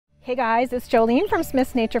Hey guys, it's Jolene from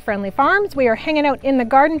Smith's Nature Friendly Farms. We are hanging out in the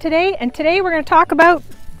garden today, and today we're going to talk about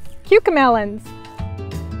cucamelons.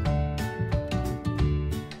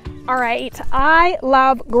 Alright, I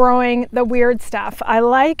love growing the weird stuff. I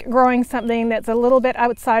like growing something that's a little bit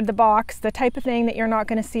outside the box, the type of thing that you're not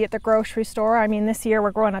going to see at the grocery store. I mean, this year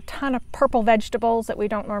we're growing a ton of purple vegetables that we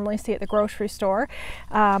don't normally see at the grocery store.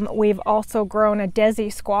 We've also grown a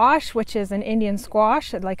desi squash, which is an Indian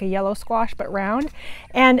squash, like a yellow squash but round.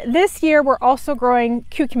 And this year we're also growing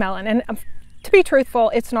cucamelon. And to be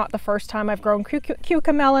truthful, it's not the first time I've grown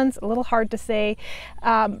cucamelons. A little hard to say.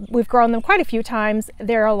 We've grown them quite a few times.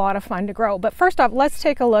 They're a lot of fun to grow. But first off, let's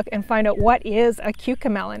take a look and find out what is a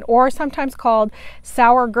cucamelon, or sometimes called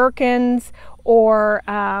sour gherkins, or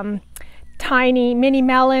tiny mini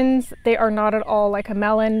melons. They are not at all like a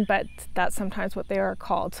melon, but that's sometimes what they are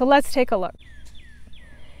called. So let's take a look.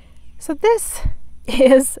 So this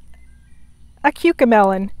is a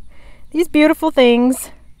cucamelon. These beautiful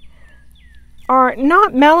things are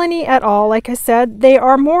not melony at all. Like I said, they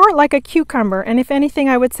are more like a cucumber, and if anything,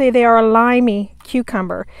 I would say they are a limey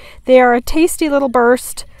cucumber. They are a tasty little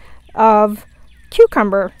burst of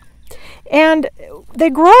cucumber, and they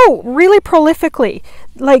grow really prolifically.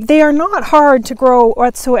 Like, they are not hard to grow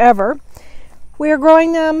whatsoever. We are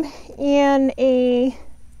growing them in a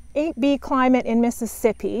 8B climate in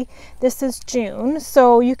Mississippi. This is June,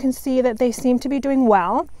 so you can see that they seem to be doing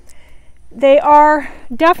well. They are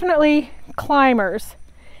definitely climbers,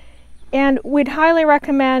 and we'd highly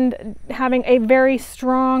recommend having a very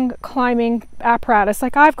strong climbing apparatus.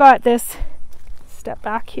 Like, I've got this, step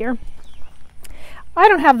back here, I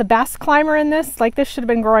don't have the best climber in this. Like, this should have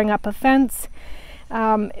been growing up a fence,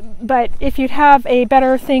 but if you'd have a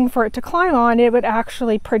better thing for it to climb on, it would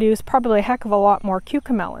actually produce probably a heck of a lot more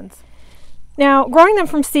cucamelons. Now, growing them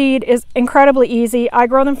from seed is incredibly easy. I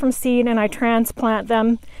grow them from seed and I transplant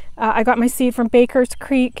them. I got my seed from Baker's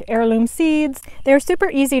Creek Heirloom Seeds. They're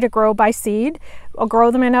super easy to grow by seed. I'll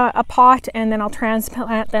grow them in a pot, and then I'll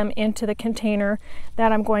transplant them into the container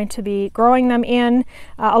that I'm going to be growing them in.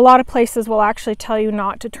 A lot of places will actually tell you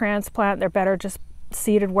not to transplant. They're better just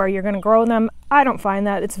seeded where you're going to grow them. I don't find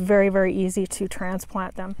that. It's very, very easy to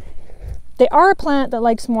transplant them. They are a plant that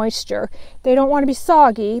likes moisture. They don't want to be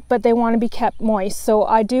soggy, but they want to be kept moist. So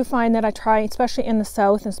I do find that I try, especially in the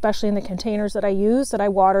south, and especially in the containers that I use, that I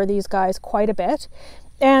water these guys quite a bit.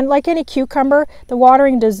 And like any cucumber, the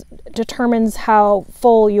watering determines how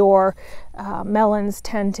full your melons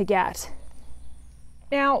tend to get.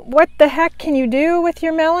 Now, what the heck can you do with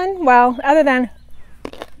your melon? Well, other than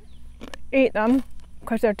eat them,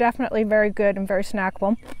 because they're definitely very good and very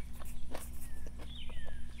snackable.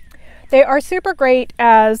 They are super great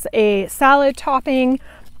as a salad topping.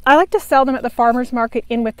 I like to sell them at the farmer's market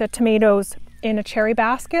in with the tomatoes in a cherry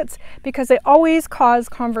baskets, because they always cause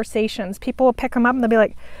conversations. People will pick them up and they'll be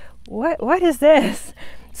like, what is this?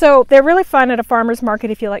 So they're really fun at a farmer's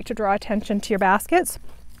market if you like to draw attention to your baskets.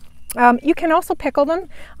 You can also pickle them.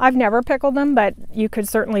 I've never pickled them, but you could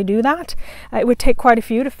certainly do that. It would take quite a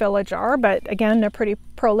few to fill a jar, but again, they're pretty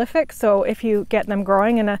prolific. So if you get them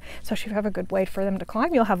growing, especially if you have a good way for them to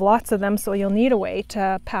climb, you'll have lots of them, so you'll need a way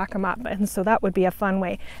to pack them up. And so that would be a fun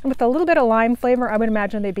way. And with a little bit of lime flavor, I would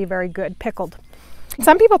imagine they'd be very good pickled.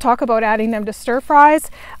 Some people talk about adding them to stir fries.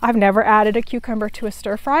 I've never added a cucumber to a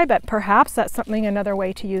stir fry, but perhaps that's another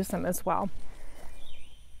way to use them as well.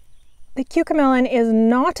 The cucamelon is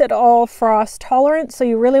not at all frost tolerant, so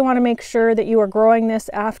you really want to make sure that you are growing this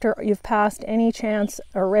after you've passed any chance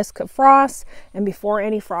or risk of frost, and before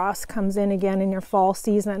any frost comes in again in your fall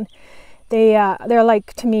season. They're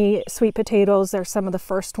like, to me, sweet potatoes. They're some of the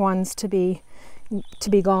first ones to be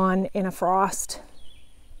gone in a frost.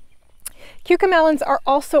 Cucamelons are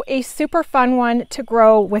also a super fun one to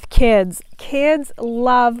grow with kids. Kids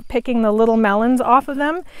love picking the little melons off of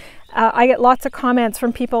them. I get lots of comments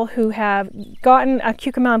from people who have gotten a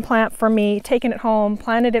cucamelon plant from me, taken it home,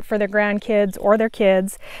 planted it for their grandkids or their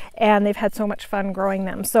kids, and they've had so much fun growing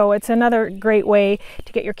them. So it's another great way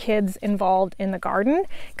to get your kids involved in the garden,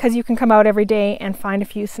 because you can come out every day and find a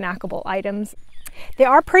few snackable items. They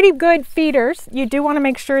are pretty good feeders. You do want to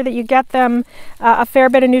make sure that you get them a fair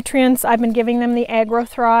bit of nutrients. I've been giving them the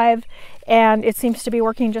AgroThrive, and it seems to be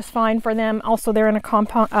working just fine for them. Also, they're in a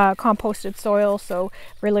composted soil, so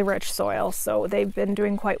really rich soil, so they've been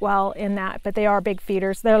doing quite well in that. But they are big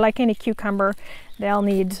feeders. They're like any cucumber. They'll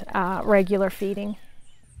need regular feeding.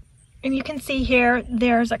 And you can see here,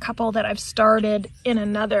 there's a couple that I've started in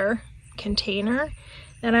another container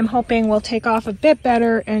that I'm hoping will take off a bit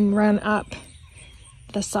better and run up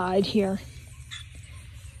the side here.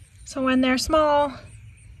 So when they're small,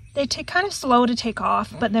 they take kind of slow to take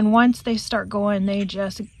off, but then once they start going, they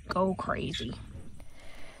just go crazy.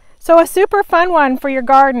 So a super fun one for your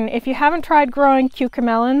garden. If you haven't tried growing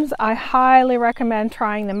cucamelons, I highly recommend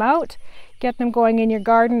trying them out. Get them going in your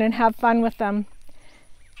garden and have fun with them.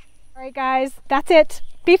 All right guys, that's it.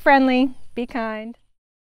 Be friendly, be kind.